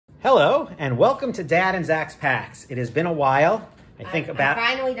Hello, and welcome to Dad and Zach's Packs. It has been a while. I'm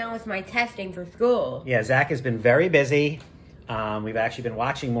finally done with my testing for school. Yeah, Zach has been very busy. We've actually been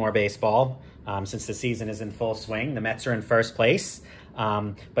watching more baseball since the season is in full swing. The Mets are in first place.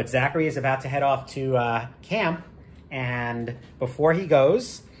 But Zachary is about to head off to camp. And before he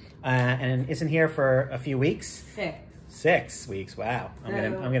goes, and isn't here for a few weeks. 6 weeks, wow. I'm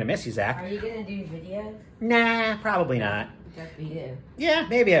gonna miss you, Zach. Are you gonna do videos? Nah, probably not. Just for you. Yeah,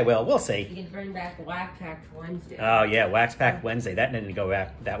 maybe I will. We'll see. You can bring back Wax Packs Wednesday. Oh, yeah, Wax Pack Wednesday. That didn't go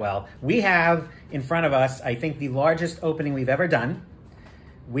that well. We have in front of us, I think, the largest opening we've ever done.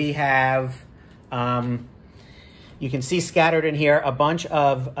 We have, you can see scattered in here, a bunch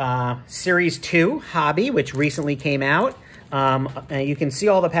of Series 2 Hobby, which recently came out. You can see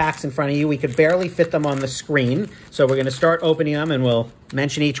all the packs in front of you. We could barely fit them on the screen. So we're going to start opening them, and we'll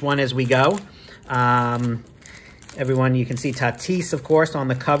mention each one as we go. Everyone, you can see Tatis, of course, on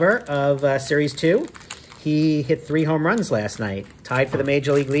the cover of Series 2. He hit 3 home runs last night, tied for the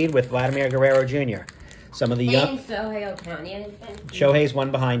Major League lead with Vladimir Guerrero Jr. Some of the young... Shohei Ohtani. Shohei's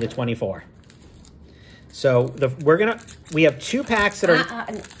one behind at 24. So we have 2 packs that are...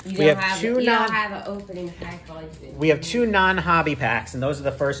 You don't have an opening pack license. We have 2 non-hobby packs, and those are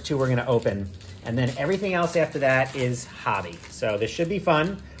the first 2 we're going to open. And then everything else after that is hobby. So this should be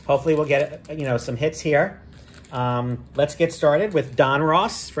fun. Hopefully we'll get some hits here. Let's get started with Don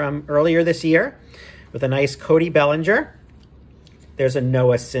Ross from earlier this year with a nice Cody Bellinger. There's a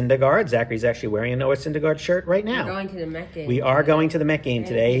Noah Syndergaard. Zachary's actually wearing a Noah Syndergaard shirt right now. We're going to the Met game. We are going to the Met game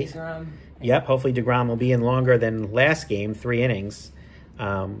today. Yep, hopefully DeGrom will be in longer than last game, 3 innings,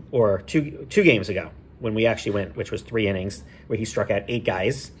 or two games ago when we actually went, which was 3 innings, where he struck out 8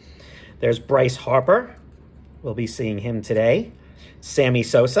 guys. There's Bryce Harper. We'll be seeing him today. Sammy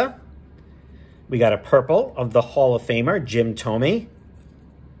Sosa. We got a purple of the Hall of Famer, Jim Thome.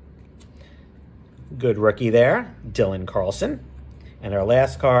 Good rookie there, Dylan Carlson. And our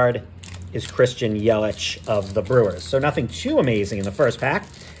last card is Christian Yelich of the Brewers. So nothing too amazing in the first pack,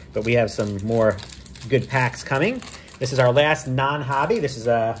 but we have some more good packs coming. This is our last non-hobby. This is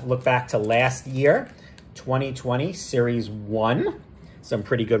a look back to last year, 2020 Series 1. Some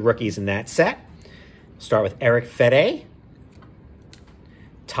pretty good rookies in that set. Start with Eric Fede,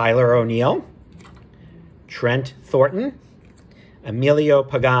 Tyler O'Neill, Trent Thornton, Emilio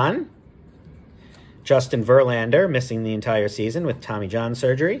Pagan, Justin Verlander, missing the entire season with Tommy John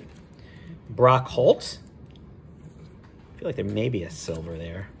surgery, Brock Holt. I feel like there may be a silver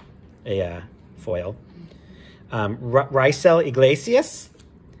there, a foil. Raisel Iglesias,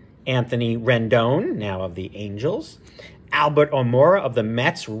 Anthony Rendon, now of the Angels, Albert Almora of the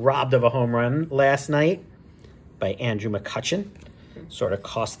Mets, robbed of a home run last night by Andrew McCutchen. Sort of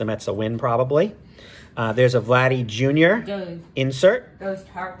cost the Mets a win, probably. There's a Vladdy Jr. insert. Those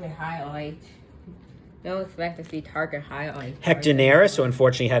target highlights. Don't expect to see target highlights. Hector Neris, who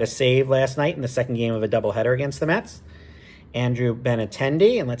unfortunately had a save last night in the second game of a doubleheader against the Mets. Andrew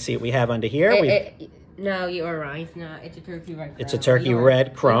Benintendi, and let's see what we have under here. No, you are right. It's not. It's a turkey red chrome. It's a turkey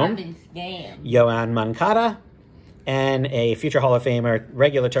red chrome. Yohan Moncada. And a future Hall of Famer,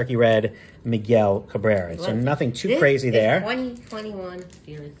 regular turkey red, Miguel Cabrera. So nothing too crazy there. 2021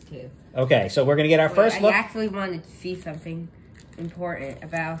 Series 2. Okay, so we're going to get our first look. I actually wanted to see something important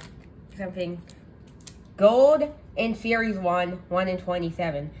about something. Gold in Series 1, 1 in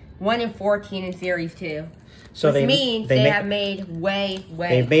 27. 1 in 14 in Series 2. So which means they have made way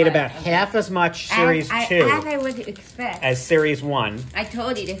They've made about half as much Series 2 as I would expect as Series 1. I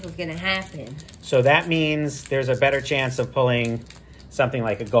told you this was going to happen. So that means there's a better chance of pulling something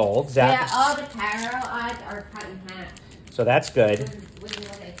like a gold. Yeah, all the tarot odds are cut in half. So that's good.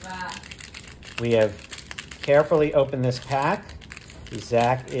 We have carefully opened this pack.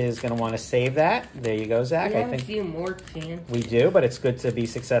 Zach is going to want to save that. There you go, Zach. We have a few more chances. We do, but it's good to be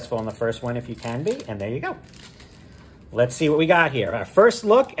successful in the first one if you can be. And there you go. Let's see what we got here. Our first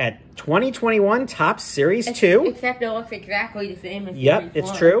look at 2021 Topps Series 2. Except it looks exactly the same as Yep, Series it's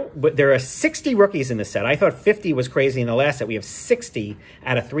 1. true. But there are 60 rookies in this set. I thought 50 was crazy in the last set. We have 60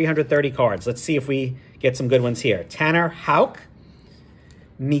 out of 330 cards. Let's see if we get some good ones here. Tanner Houck,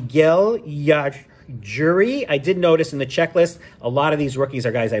 Miguel Yajuri. I did notice in the checklist, a lot of these rookies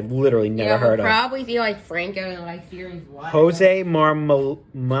are guys I've literally never heard of. Probably see like Franco in like Series 1. Jose Marmolojas.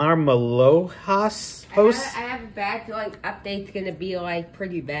 I have a bad feeling update's going to be like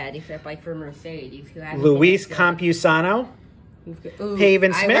pretty bad, except like for Mercedes. Luis Campusano.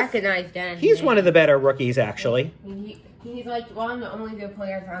 Pavin Smith. I recognize that. He's one of the better rookies, actually. He's like one of the only good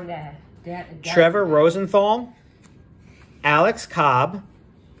players on that. Trevor Rosenthal. Alex Cobb.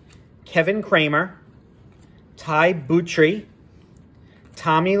 Kevin Kramer. Ty Buttrey.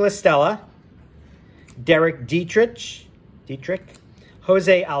 Tommy LaStella, Derek Dietrich,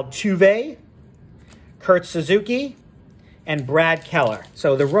 Jose Altuve, Kurt Suzuki, and Brad Keller.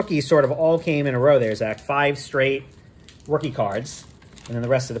 So the rookies sort of all came in a row there, Zach. 5 straight rookie cards. And then the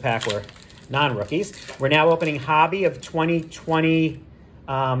rest of the pack were non-rookies. We're now opening Hobby of 2020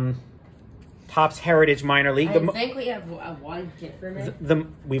 Topps Heritage Minor League. I think we have one kit for me.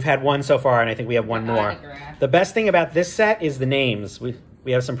 We've had one so far, and I think we have one more. The best thing about this set is the names.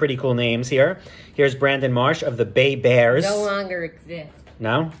 We have some pretty cool names here. Here's Brandon Marsh of the Bay Bears. No longer exists.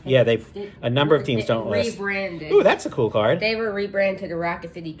 No? Yeah, a number of teams don't list. Rebranded. Ooh, that's a cool card. They were rebranded to the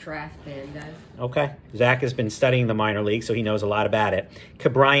Rocket City Trash Pandas. Okay. Zach has been studying the minor league, so he knows a lot about it.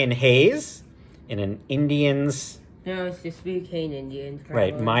 Ke'Bryan Hayes in an Indians... No, it's the Spokane Indians.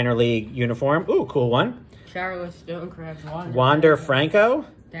 Right, minor league uniform. Ooh, cool one. Charlotte Stonecrabs. Wander Franco.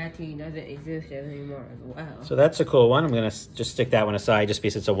 That team doesn't exist anymore as well. So that's a cool one. I'm going to just stick that one aside just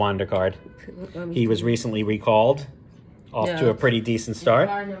because it's a Wander card. He was recently recalled. Off to a pretty decent start.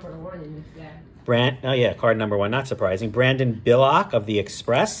 Card number 1 in this guy. Oh, yeah, card number 1. Not surprising. Brandon Billock of the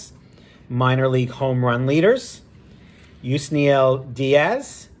Express. Minor league home run leaders. Yusniel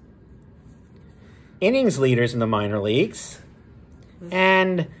Diaz. Innings leaders in the minor leagues.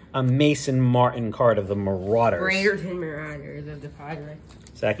 And a Mason Martin card of the Marauders. Raiders and Marauders of the Padres.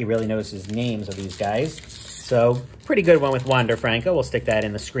 Zachy really knows his names of these guys. So, pretty good one with Wander Franco. We'll stick that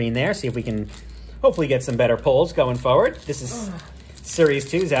in the screen there. See if we can hopefully get some better pulls going forward. This is Series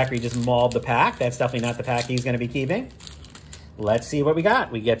 2. Zachary just mauled the pack. That's definitely not the pack he's going to be keeping. Let's see what we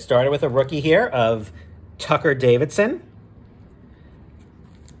got. We get started with a rookie here of Tucker Davidson.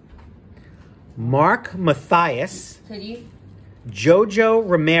 Mark Mathias. Jojo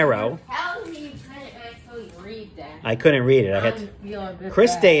Romero. How did you couldn't actually read that? I couldn't read it. I had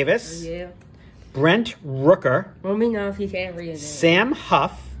Chris Davis. Yeah. Brent Rooker. Let me know if you can't read it. Sam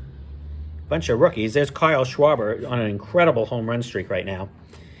Huff. Bunch of rookies. There's Kyle Schwarber on an incredible home run streak right now.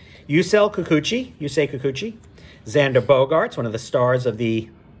 Yusei Kikuchi. Xander Bogaerts, one of the stars of the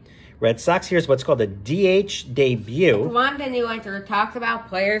Red Sox. Here's what's called a DH debut. One thing they went to talk about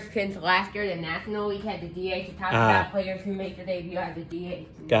players since last year, the National League had the DH. To talk about players who make their debut as the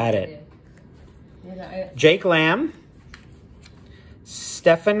DH. Got it. Jake Lamb.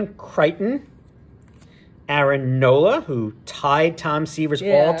 Stephen Crichton. Aaron Nola, who tied Tom Seaver's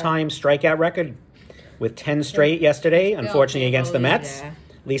all-time strikeout record with 10 straight yesterday, unfortunately against the Mets. At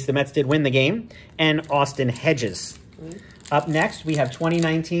least the Mets did win the game. And Austin Hedges. Up next, we have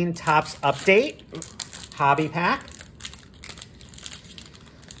 2019 Topps Update Hobby Pack.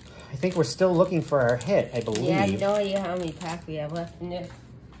 I think we're still looking for our hit, I believe. Yeah, I have no idea how many packs we have left in this.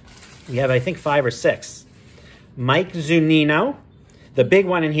 We have, I think, 5 or 6. Mike Zunino. The big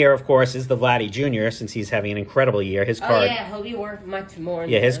one in here, of course, is the Vladdy Jr., since he's having an incredible year. His card... Oh, yeah, he'll be worth much more.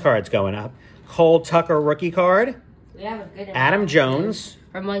 Yeah, his card's going up. Cole Tucker rookie card. We have a good Adam Jones.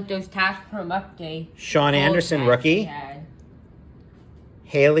 From, like, those Topps from Update. Sean Anderson rookie.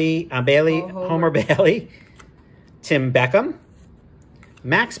 Homer Bailey. Tim Beckham.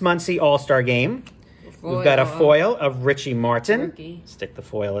 Max Muncy All-Star Game. We've got a foil of Richie Martin. Rookie. Stick the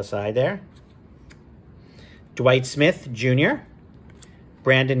foil aside there. Dwight Smith Jr.,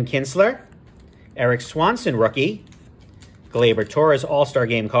 Brandon Kinsler, Eric Swanson rookie, Gleyber Torres All-Star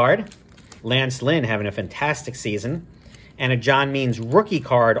Game card, Lance Lynn having a fantastic season, and a John Means rookie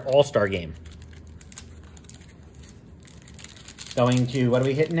card All-Star Game. Going to, what are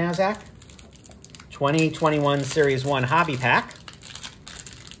we hitting now, Zach? 2021 Series 1 Hobby Pack.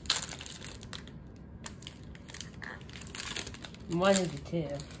 One is a 2.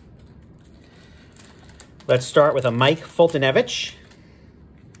 Let's start with a Mike Fultonevich,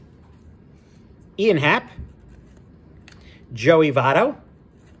 Ian Happ, Joey Votto.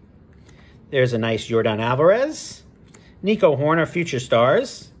 There's a nice Yordan Alvarez, Nico Horner, Future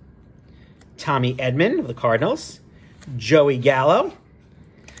Stars, Tommy Edman of the Cardinals, Joey Gallo,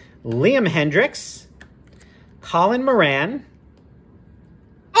 Liam Hendricks, Colin Moran.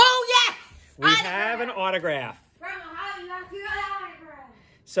 Oh, yes! We have an autograph.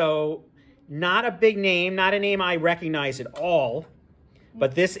 So, not a big name, not a name I recognize at all,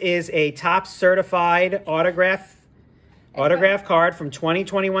 but this is a Topps certified autograph card from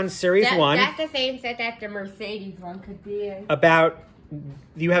 2021 Series 1. That's the same set that the Mercedes one could be in.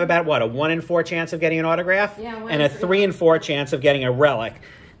 You have about, what, a 1 in 4 chance of getting an autograph? Yeah, and a 3 in 4 chance of getting a relic.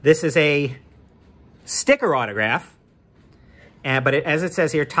 This is a sticker autograph, but as it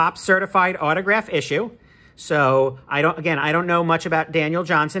says here, Topps certified autograph issue. So, I don't know much about Daniel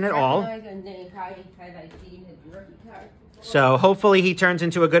Johnson at all. So, hopefully he turns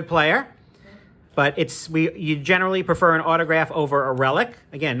into a good player. But you generally prefer an autograph over a relic.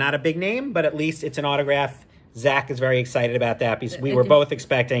 Again, not a big name, but at least it's an autograph. Zach is very excited about that because we were both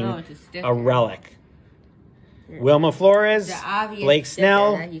expecting a relic. Wilma Flores, Blake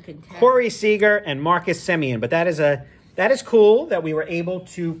Snell, Corey Seager, and Marcus Semien. But that is cool that we were able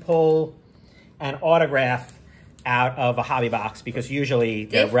to pull an autograph out of a hobby box because usually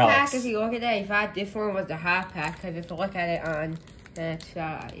they're relics. This pack, if you look at it, I thought this one was the hot pack because if you look at it on that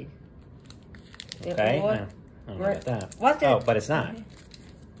side. Okay, I don't know about that. But it's not.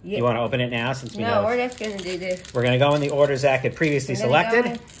 Yeah. You want to open it now since we know? No, we're just going to do this. We're going to go in the order Zach had previously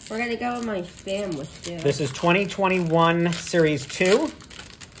selected. We're going to go with my sandwich too. This is 2021 Series 2.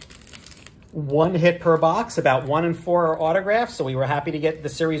 1 hit per box. About 1 in 4 are autographs, so we were happy to get the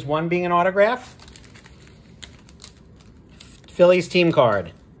Series 1 being an autograph. Phillies team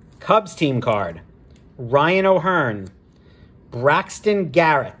card. Cubs team card. Ryan O'Hearn. Braxton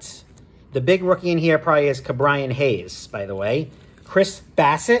Garrett. The big rookie in here probably is Ke'Bryan Hayes, by the way. Chris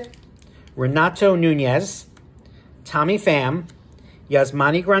Bassett. Renato Nunez. Tommy Pham.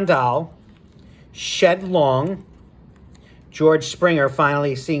 Yasmani Grandal. Shed Long. George Springer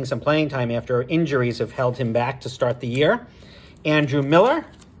finally seeing some playing time after injuries have held him back to start the year. Andrew Miller.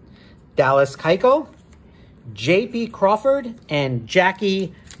 Dallas Keuchel. J.P. Crawford. And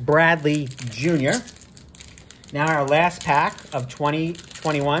Jackie Bradley Jr. Now our last pack of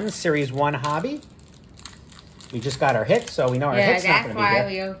 2021 Series 1 Hobby. We just got our hit, so we know our hit's not going to be there. Yeah, that's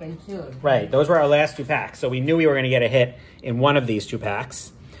why we opened 2. Right, those were our last 2 packs, so we knew we were going to get a hit in one of these 2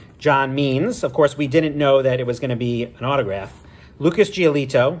 packs. John Means, of course, we didn't know that it was going to be an autograph. Lucas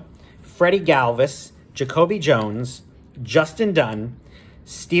Giolito, Freddie Galvis, Jacoby Jones, Justin Dunn,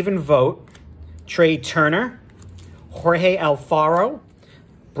 Stephen Vogt, Trey Turner, Jorge Alfaro,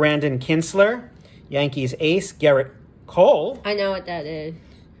 Brandon Kinsler, Yankees ace Garrett Cole. I know what that is.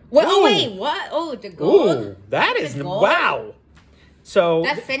 What? Oh, wait, what? Oh, the gold? Ooh, that is, wow. So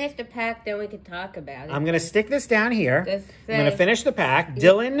let's finish the pack, then we can talk about it. I'm going to stick this down here. I'm going to finish the pack.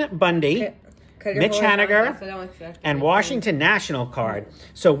 Dylan Bundy, Mitch Haniger, and Washington National card.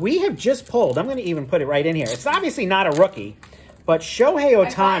 So we have just pulled, I'm going to even put it right in here. It's obviously not a rookie, but Shohei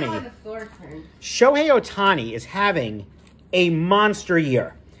Ohtani. Shohei Ohtani is having a monster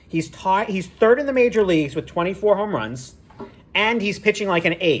year. He's 3rd in the major leagues with 24 home runs, and he's pitching like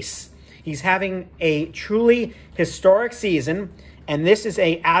an ace. He's having a truly historic season, and this is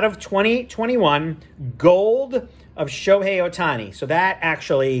a out of 2021 gold of Shohei Ohtani. So that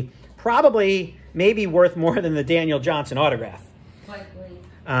actually probably may be worth more than the Daniel Johnson autograph. Likely.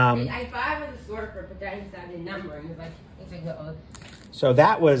 I thought it was a sorter, but then he started numbering. It was like, it's a gold. So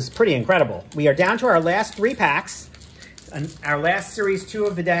that was pretty incredible. We are down to our last 3 packs. Our last Series 2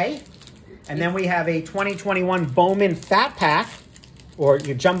 of the day. And then we have a 2021 Bowman Fat Pack, or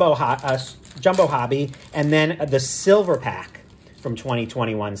your Jumbo Hobby, and then the Silver Pack from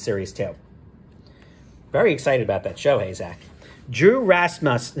 2021 Series 2. Very excited about that Shohei, Zach. Drew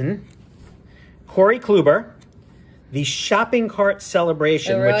Rasmussen, Corey Kluber, the shopping cart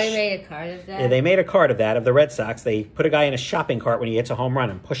celebration. They really made a card of that? Yeah, they made a card of that, of the Red Sox. They put a guy in a shopping cart when he hits a home run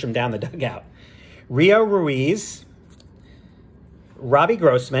and push him down the dugout. Rio Ruiz, Robbie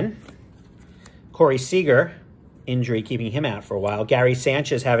Grossman, Corey Seager, injury keeping him out for a while. Gary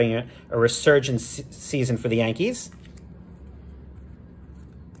Sanchez having a resurgence season for the Yankees.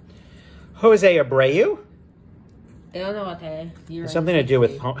 Jose Abreu. I don't know what that is. Something to do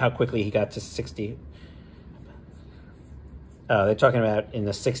with how quickly he got to 60. Oh, they're talking about in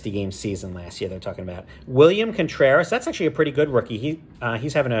the 60-game season last year. They're talking about William Contreras. That's actually a pretty good rookie.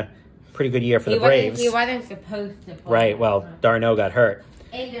 He's having a pretty good year for the Braves. He wasn't supposed to play. Right, well, d'Arnaud got hurt.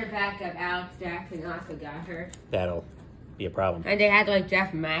 And their backup, Alex Jackson, also got hurt. That'll be a problem. And they had, like,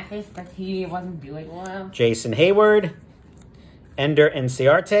 Jeff Mathis, but he wasn't doing well. Jason Hayward, Ender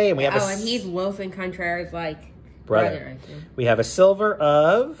Enciarte, and we have and he's Wilson Contreras, like, brother. I think. We have a silver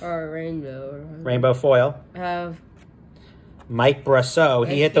of... Or a rainbow. Rainbow foil. Of... Mike Brosseau.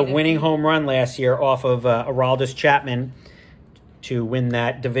 He hit the winning home run last year off of Aroldis Chapman to win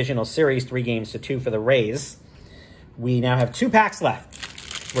that divisional series 3-2 for the Rays. We now have 2 packs left.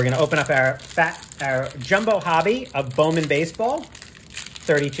 We're going to open up our Jumbo Hobby of Bowman Baseball.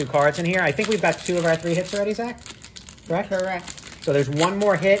 32 cards in here. I think we've got 2 of our 3 hits already, Zach? Correct? Correct. So there's 1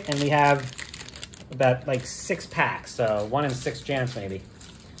 more hit, and we have about like 6 packs. So 1 in 6 chance, maybe.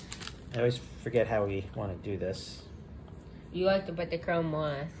 I always forget how we want to do this. You like to put the chrome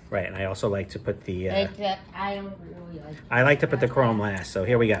last. Right, and I also like to put the... I don't really like... I like to put the chrome last, so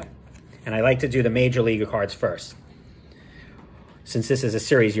here we go. And I like to do the Major League cards first. Since this is a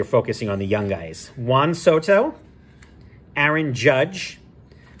series, you're focusing on the young guys. Juan Soto, Aaron Judge,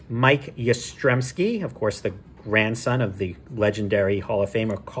 Mike Yastrzemski, of course, the grandson of the legendary Hall of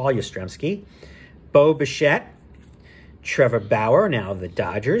Famer Carl Yastrzemski. Bo Bichette, Trevor Bauer, now the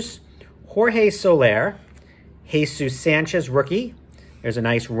Dodgers. Jorge Soler, Jesus Sanchez, rookie. There's a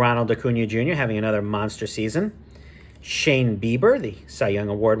nice Ronald Acuna Jr. having another monster season. Shane Bieber, the Cy Young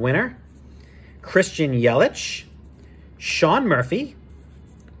Award winner. Christian Yelich. Sean Murphy.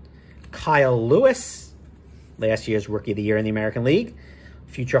 Kyle Lewis, last year's Rookie of the Year in the American League.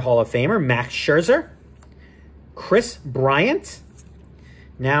 Future Hall of Famer, Max Scherzer. Chris Bryant.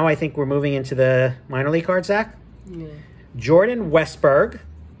 Now I think we're moving into the minor league cards, Zach. Yeah. Jordan Westberg.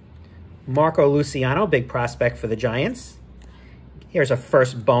 Marco Luciano, big prospect for the Giants. Here's a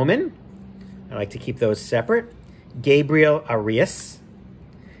first Bowman. I like to keep those separate. Gabriel Arias.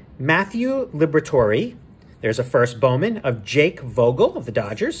 Matthew Liberatore. There's a first Bowman of Jake Vogel of the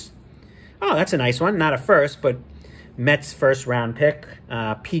Dodgers. Oh, that's a nice one. Not a first, but Mets first round pick.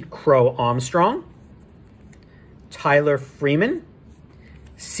 Pete Crow Armstrong. Tyler Freeman.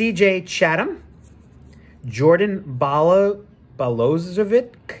 C.J. Chatham. Jordan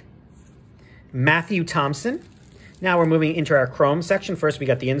Balozovic. Matthew Thompson. Now we're moving into our Chrome section. First, we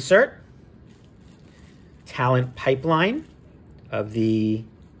got the insert. Talent pipeline of the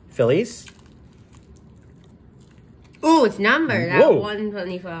Phillies. Ooh, it's numbered at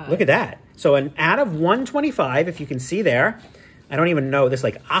 125. Look at that. So an out of 125, if you can see there. I don't even know this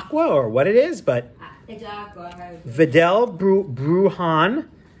like aqua or what it is, but it's aqua. Vidal Brujan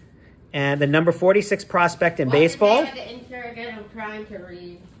and the number 46 prospect in baseball. What's the name of the insert again? I'm trying to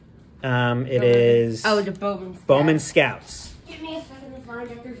read. It is the Bowman Scouts. Bowman Scouts. Give me a second to find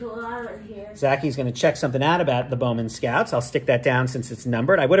it. There's a lot right here. Zachy's going to check something out about the Bowman Scouts. I'll stick that down since it's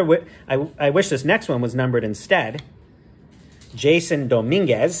numbered. I wish this next one was numbered instead. Jason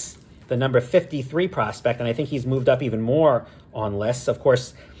Dominguez, the number 53 prospect, and I think he's moved up even more on lists. Of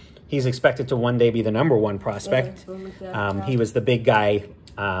course, he's expected to one day be the number one prospect. He was the big guy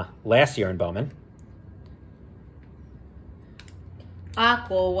last year in Bowman.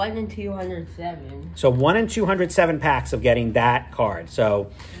 Aqua, 1 in 207. So 1 in 207 packs of getting that card. So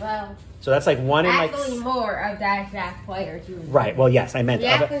that's like 1 in like... Actually more of that exact player, too. Right, well, yes, I meant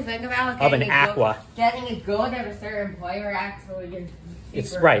think about of an aqua. Getting a gold of a certain player actually is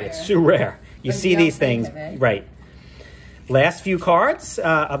It's right, it's too rare. You see these things, right. Last few cards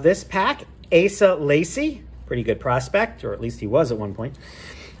of this pack. Asa Lacy, pretty good prospect, or at least he was at one point.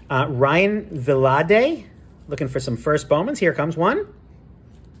 Ryan Vilade, looking for some first Bowmans. Here comes one.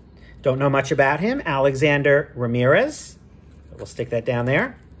 Don't know much about him. Alexander Ramirez. We'll stick that down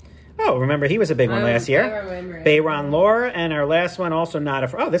there. Oh, remember, he was a big one last year. I remember. Bayron Lora, and our last one also not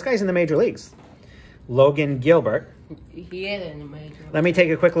a... Oh, this guy's in the major leagues. Logan Gilbert. He is in the major leagues. Let me take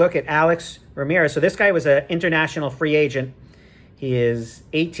a quick look at Alex Ramirez. So this guy was an international free agent. He is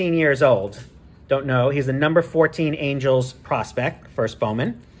 18 years old. Don't know. He's the number 14 Angels prospect, first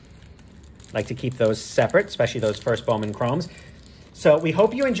Bowman. Like to keep those separate, especially those first Bowman Chromes. So we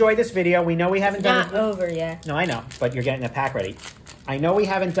hope you enjoyed this video. We know we haven't done it. Not over yet. No, I know, but you're getting the pack ready. I know we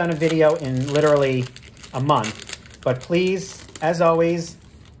haven't done a video in literally a month, but please, as always,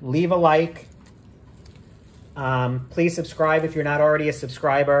 leave a like. Please subscribe if you're not already a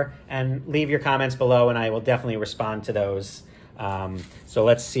subscriber, and leave your comments below, and I will definitely respond to those. So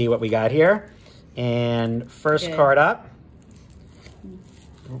let's see what we got here. And first card up,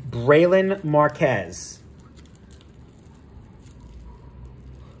 Braylon Marquez.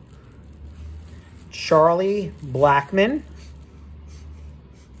 Charlie Blackmon.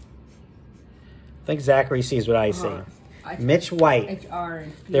 I think Zachary sees what I see. Mitch White. It's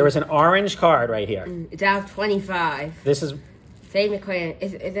orange. There was an orange card right here. It's out of 25. This is... Say McClain.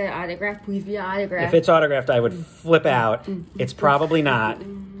 Is it an autograph? Please be an autograph. If it's autographed, I would flip out. It's probably not.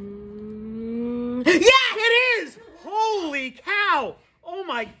 Yeah, it is! Holy cow! Oh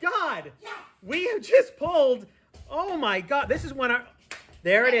my God! We have just pulled... Oh my God! This is one...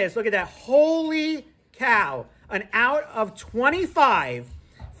 There it is. Look at that. Holy cow. An out of 25.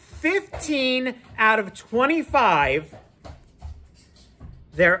 15 out of 25.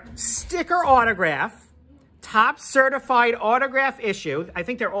 Their sticker autograph. Top certified autograph issue. I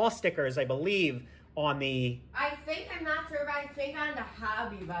think they're all stickers, I believe, on the... I'm not sure, but I think on the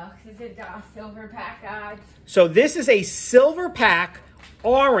hobby box. Is it the silver pack odds? So this is a silver pack,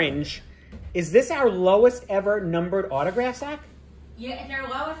 orange. Is this our lowest ever numbered autograph, Zach? Yeah, it's our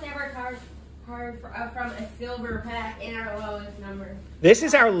lowest ever card from a silver pack in our lowest number. This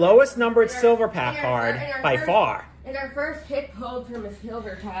is our lowest numbered silver pack card by far. And our first hit pulled from a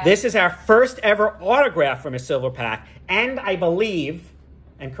silver pack. This is our first ever autograph from a silver pack. And I believe,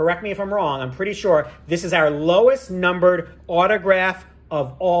 and correct me if I'm wrong, I'm pretty sure this is our lowest numbered autograph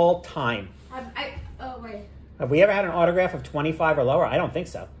of all time. Oh, wait. Have we ever had an autograph of 25 or lower? I don't think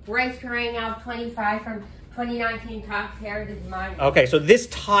so. Bryce Carrano, 25 from 2019 Topps Heritage Mine. Okay, so this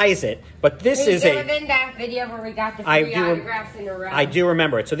ties it, but this is It was in that video where we got the three autographs in a row. I do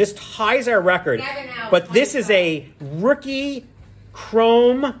remember it. So this ties our record, but this is a rookie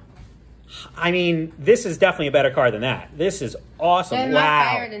chrome. I mean, this is definitely a better card than that. This is awesome. It's wow.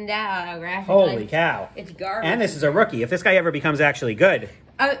 much better than that autograph. Holy cow. It's garbage. And this is a rookie. If this guy ever becomes actually good.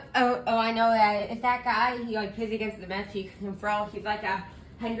 Oh, I know that. If that guy, he like plays against the Mets, he can throw. He's like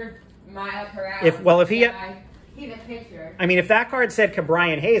 100 mile per hour. If he... He's a pitcher. I mean, if that card said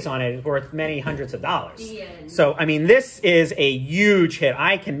Cabrian Hayes on it, it's worth many hundreds of dollars. Yeah. So, I mean, this is a huge hit.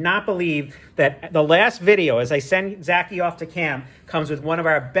 I cannot believe that the last video, as I send Zachy off to camp, comes with one of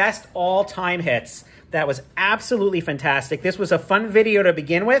our best all-time hits. That was absolutely fantastic. This was a fun video to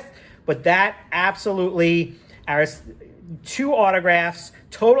begin with, but that absolutely, our 2 autographs,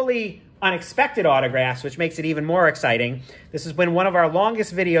 totally unexpected autographs, which makes it even more exciting. This has been one of our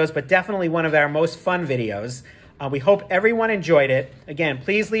longest videos, but definitely one of our most fun videos. We hope everyone enjoyed it. Again,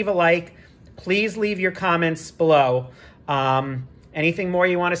 please leave a like. Please leave your comments below. Anything more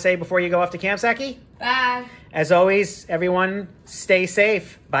you want to say before you go off to camp, Zachy? Bye. As always, everyone, stay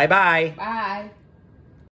safe. Bye-bye. Bye.